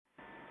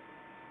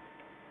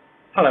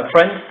Hello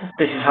friends,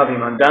 this is Hubby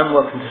Mundan.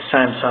 Welcome to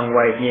Samsung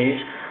Wave News,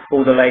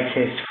 all the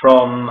latest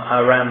from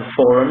around the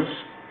forums.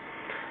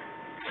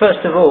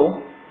 First of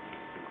all,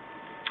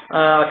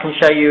 I can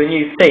show you a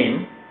new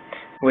theme,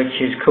 which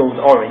is called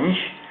Orange,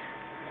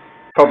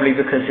 probably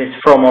because it's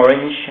from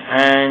Orange,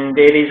 and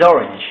it is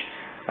orange.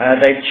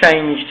 They've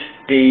changed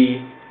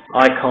the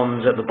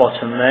icons at the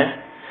bottom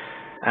there,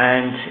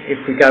 and if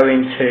we go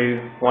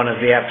into one of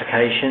the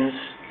applications,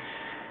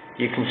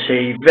 you can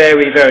see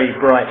very, very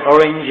bright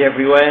orange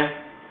everywhere,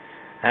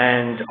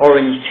 and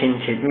orange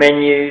tinted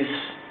menus.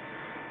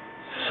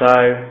 So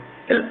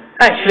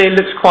actually it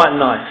looks quite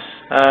nice.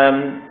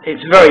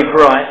 It's very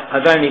bright.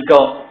 I've only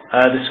got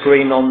the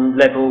screen on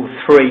level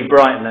 3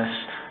 brightness.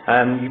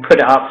 You put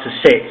it up to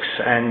 6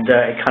 and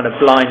it kind of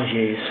blinds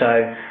you,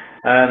 so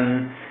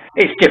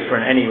it's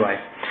different anyway.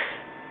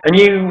 A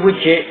new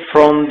widget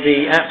from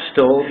the App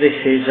Store. This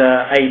is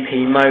AP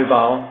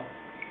Mobile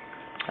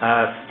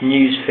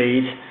news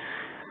feed.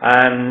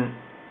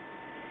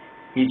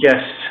 You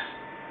just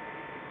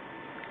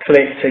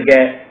click to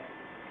get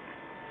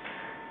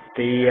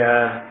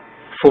the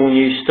full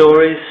news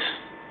stories,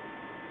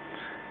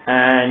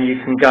 and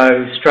you can go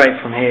straight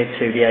from here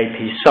to the AP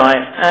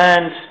site,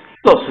 and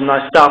lots of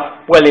nice stuff,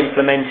 well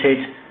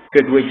implemented,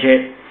 good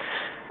widget.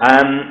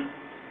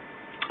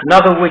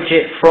 Another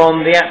widget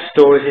from the App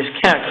Store is this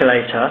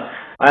calculator.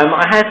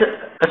 I had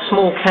a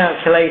small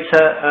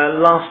calculator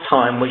last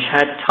time which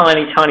had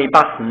tiny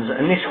buttons,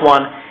 and this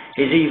one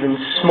is even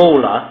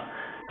smaller.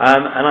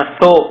 And I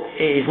thought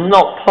it is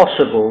not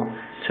possible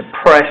to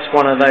press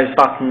one of those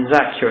buttons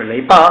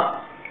accurately,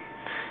 but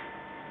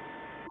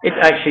it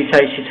actually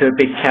takes you to a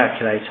big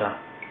calculator,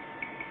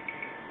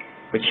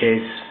 which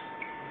is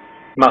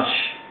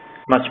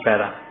much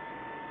better.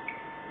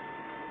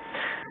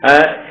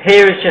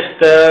 Here is just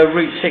the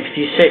Route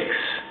 66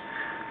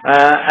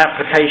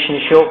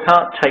 application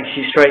shortcut, takes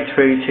you straight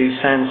through to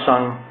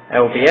Samsung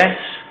LBS.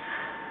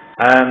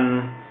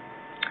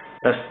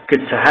 That's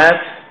good to have,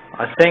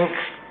 I think.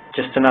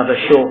 Just another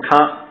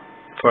shortcut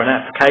for an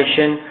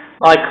application.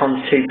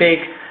 Icon's too big.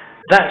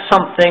 That's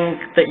something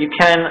that you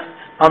can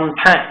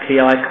unpack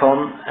the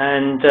icon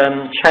and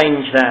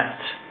change that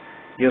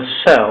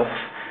yourself,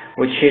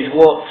 which is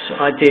what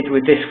I did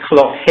with this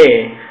clock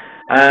here.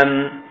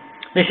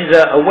 This is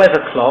a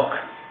weather clock,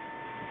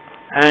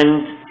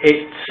 and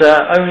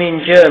it's only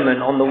in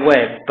German on the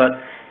web, but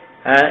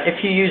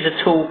if you use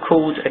a tool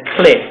called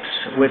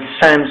Eclipse with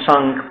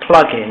Samsung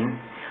plugin,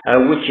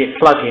 widget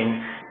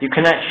plugin, you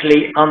can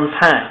actually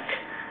unpack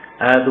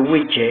the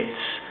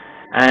widgets,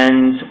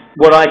 and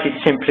what I did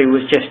simply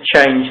was just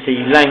change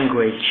the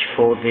language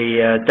for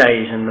the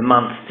days and the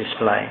month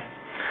display.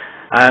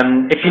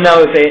 If you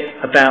know a bit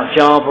about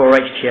Java or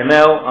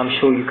HTML, I'm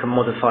sure you can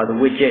modify the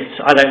widgets.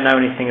 I don't know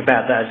anything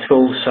about that at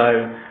all,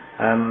 so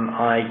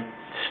I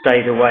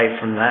stayed away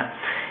from that.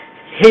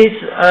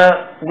 Here's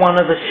one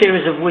of a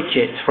series of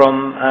widgets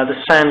from the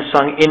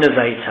Samsung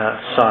Innovator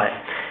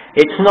site.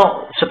 It's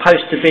not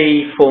supposed to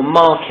be for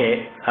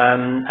market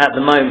at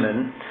the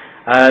moment.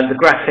 The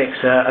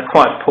graphics are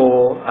quite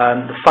poor.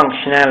 The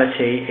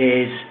functionality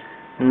is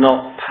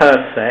not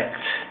perfect,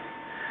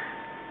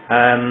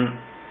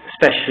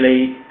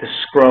 especially the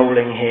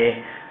scrolling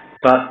here.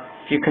 But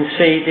you can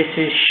see this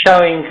is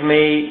showing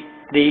me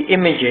the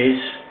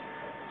images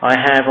I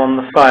have on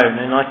the phone,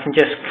 and I can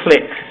just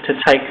click to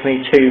take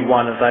me to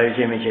one of those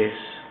images.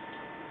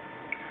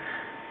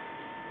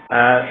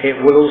 It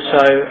will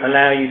also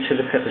allow you to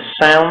look at the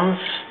sounds,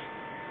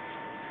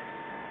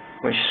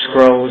 which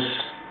scrolls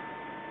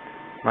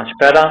much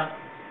better,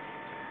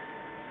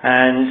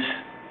 and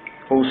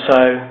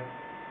also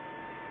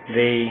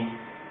the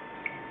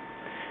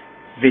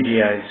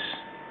videos.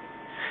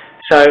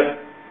 So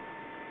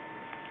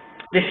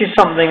this is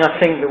something I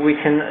think that we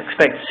can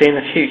expect to see in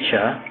the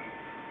future,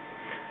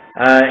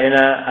 in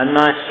a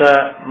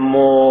nicer,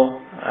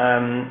 more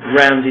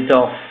rounded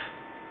off,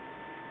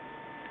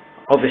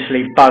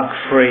 obviously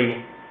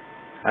bug-free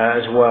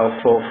as well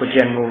for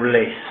general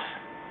release.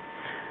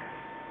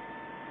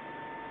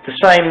 The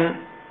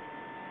same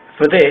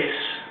for this,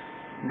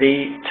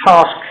 the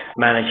task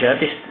manager.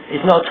 This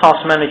is not a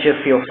task manager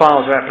for your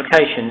files or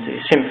applications.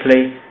 It's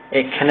simply,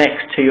 it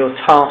connects to your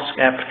task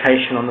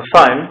application on the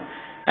phone,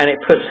 and it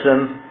puts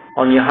them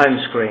on your home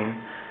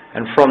screen,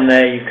 and from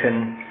there you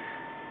can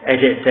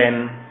edit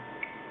them,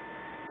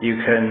 you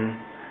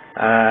can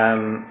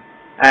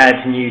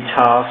add new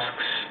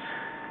tasks.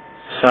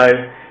 So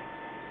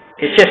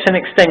it's just an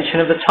extension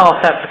of the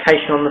task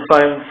application on the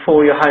phone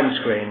for your home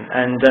screen,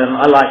 and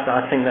I like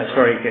that. I think that's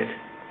very good.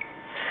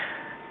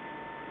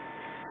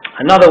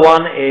 Another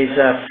one is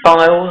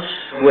Files,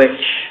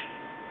 which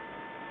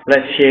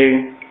lets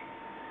you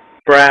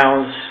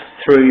browse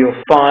through your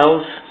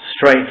files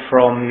straight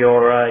from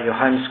your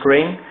home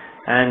screen,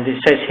 and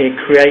it says here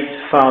create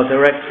file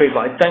directory,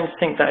 but I don't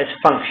think that is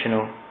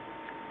functional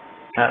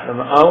at the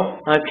moment. Oh,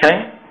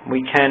 okay,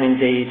 we can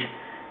indeed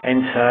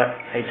enter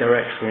a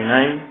directory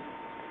name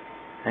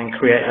and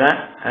create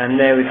that, and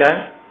there we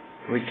go,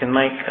 we can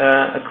make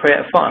create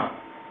a file.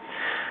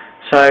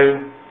 So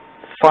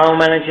file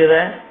manager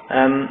there.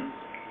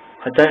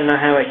 I don't know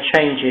how it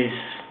changes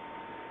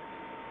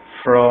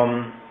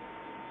from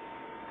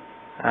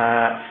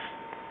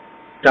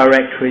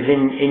directories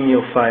in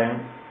your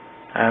phone,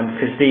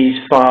 because these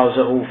files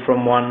are all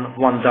from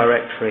one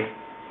directory.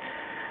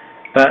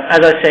 But as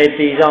I said,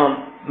 these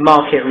aren't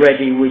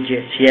market-ready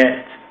widgets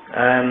yet.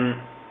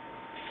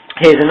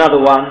 Here's another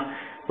one,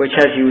 which,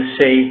 as you will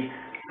see,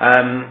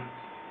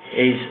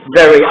 is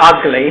very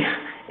ugly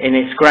in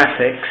its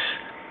graphics,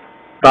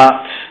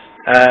 but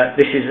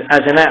this is,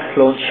 as an app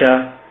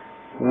launcher,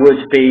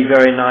 would be a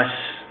very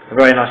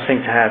nice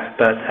thing to have.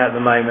 But at the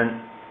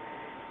moment,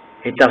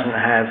 it doesn't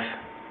have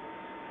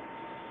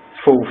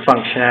full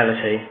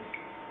functionality.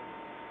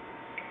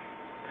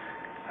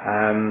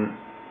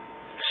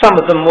 Some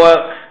of them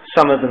work,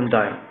 some of them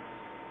don't.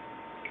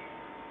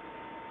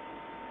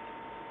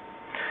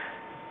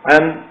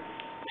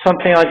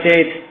 Something I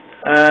did,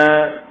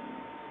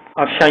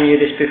 I've shown you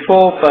this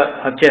before, but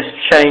I've just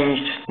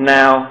changed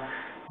now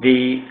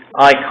the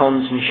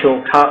icons and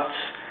shortcuts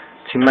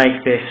to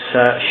make this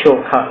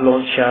shortcut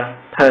launcher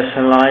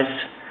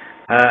personalized.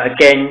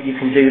 Again, you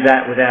can do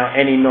that without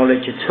any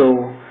knowledge at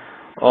all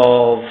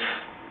of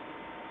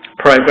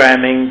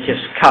programming,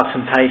 just cut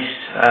and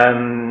paste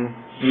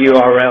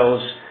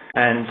URLs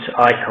and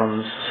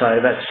icons, so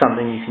that's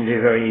something you can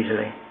do very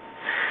easily.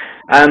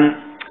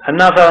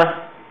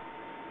 Another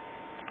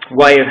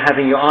way of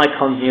having your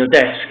icons in your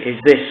desk is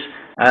this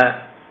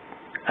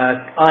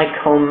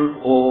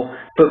icon or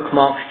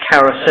bookmarks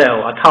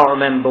carousel. I can't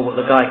remember what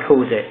the guy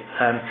called it.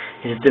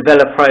 He's a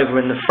developer over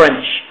in the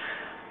French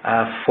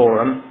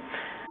forum,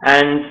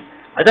 and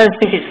I don't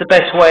think it's the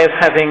best way of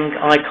having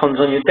icons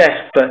on your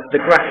desk, but the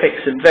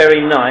graphics are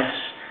very nice.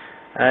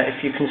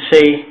 If you can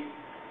see,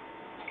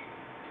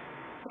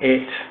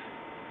 it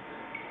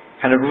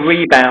kind of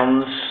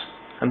rebounds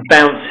and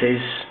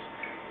bounces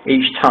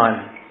each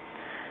time.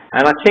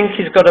 And I think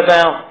he's got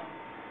about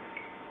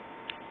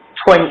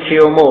 20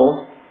 or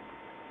more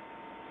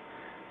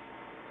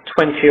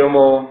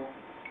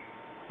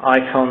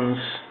icons,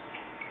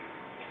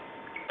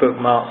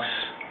 bookmarks.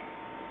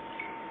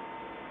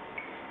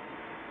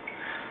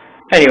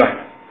 Anyway,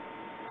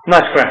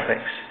 nice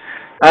graphics.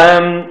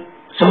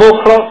 Some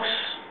more clocks.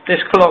 This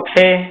clock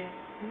here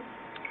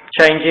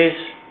changes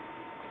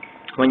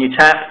when you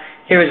tap.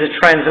 Here is a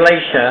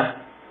translator.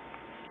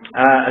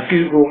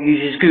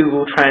 Uses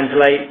Google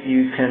Translate.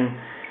 You can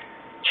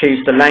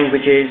choose the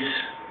languages,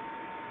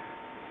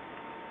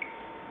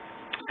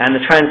 and the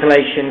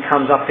translation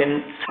comes up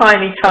in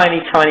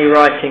tiny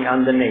writing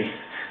underneath.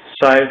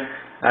 So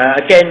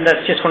again,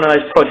 that's just one of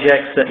those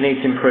projects that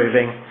needs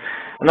improving.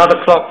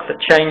 Another clock that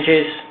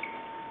changes.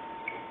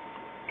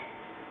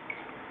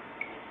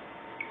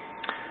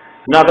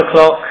 Another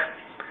clock.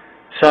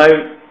 So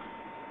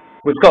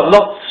we've got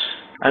lots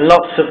and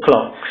lots of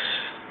clocks,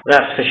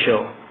 that's for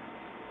sure.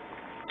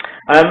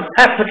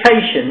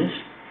 Applications.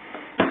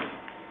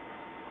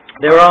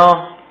 There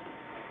are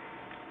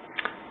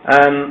a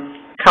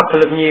couple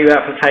of new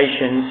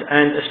applications,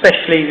 and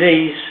especially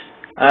these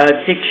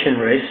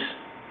dictionaries,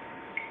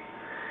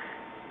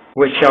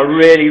 which are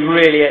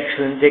really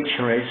excellent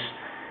dictionaries,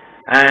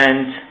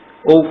 and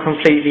all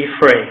completely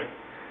free.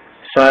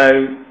 So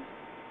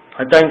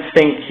I don't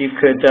think you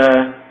could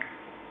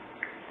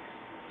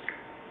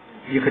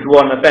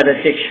want a better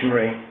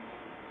dictionary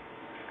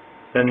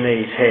than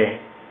these here.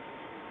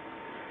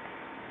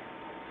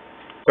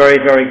 Very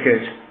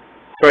good.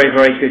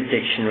 Very good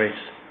dictionaries.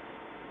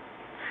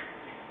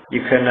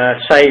 You can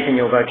save in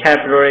your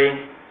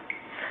vocabulary,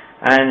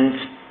 and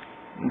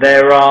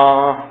there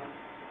are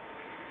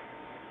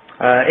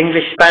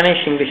English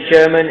Spanish, English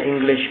German,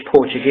 English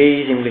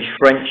Portuguese, English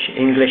French,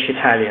 English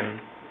Italian.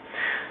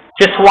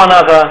 Just one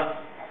other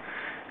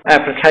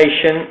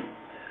application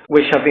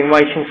which I've been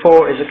waiting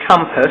for is a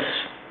compass.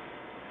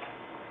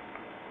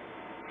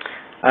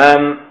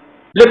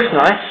 Looks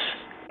nice,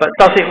 but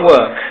does it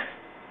work?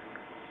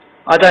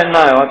 I don't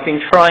know. I've been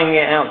trying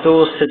it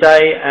outdoors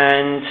today,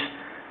 and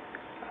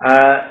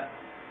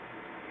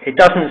it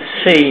doesn't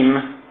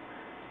seem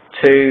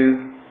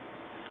to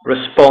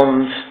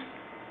respond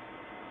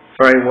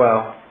very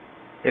well.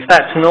 If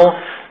that's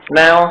north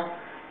now,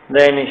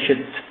 then it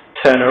should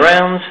turn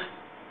around.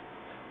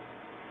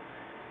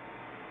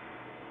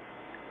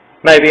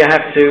 Maybe I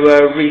have to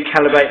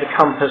recalibrate the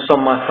compass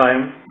on my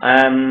phone.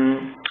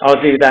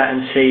 I'll do that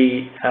and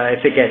see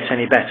if it gets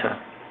any better.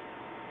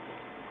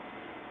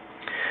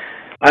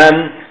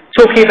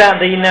 Talking about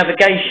the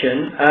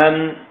navigation,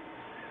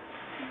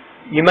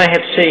 you may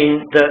have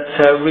seen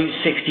that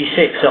Route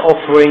 66 are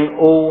offering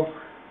all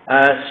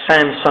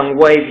Samsung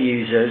Wave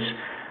users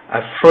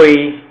a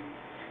free,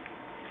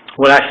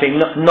 well actually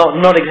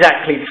not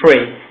exactly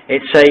free,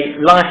 it's a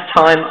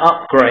lifetime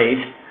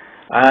upgrade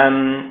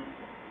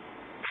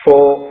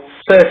for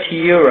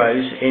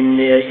 €30 in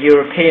the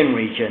European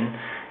region.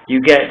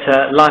 You get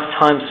a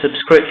lifetime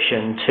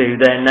subscription to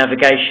their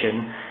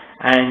navigation,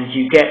 and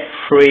you get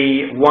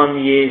free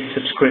 1 year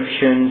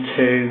subscription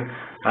to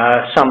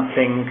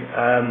something,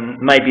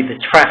 maybe the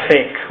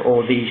traffic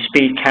or the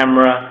speed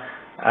camera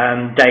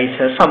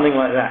data, something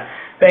like that.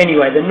 But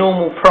anyway, the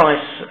normal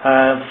price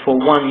for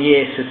 1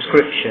 year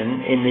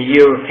subscription in the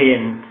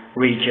European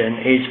region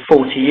is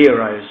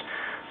 €40.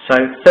 So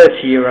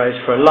 €30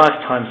 for a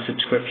lifetime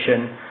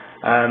subscription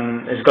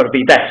has got to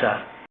be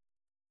better.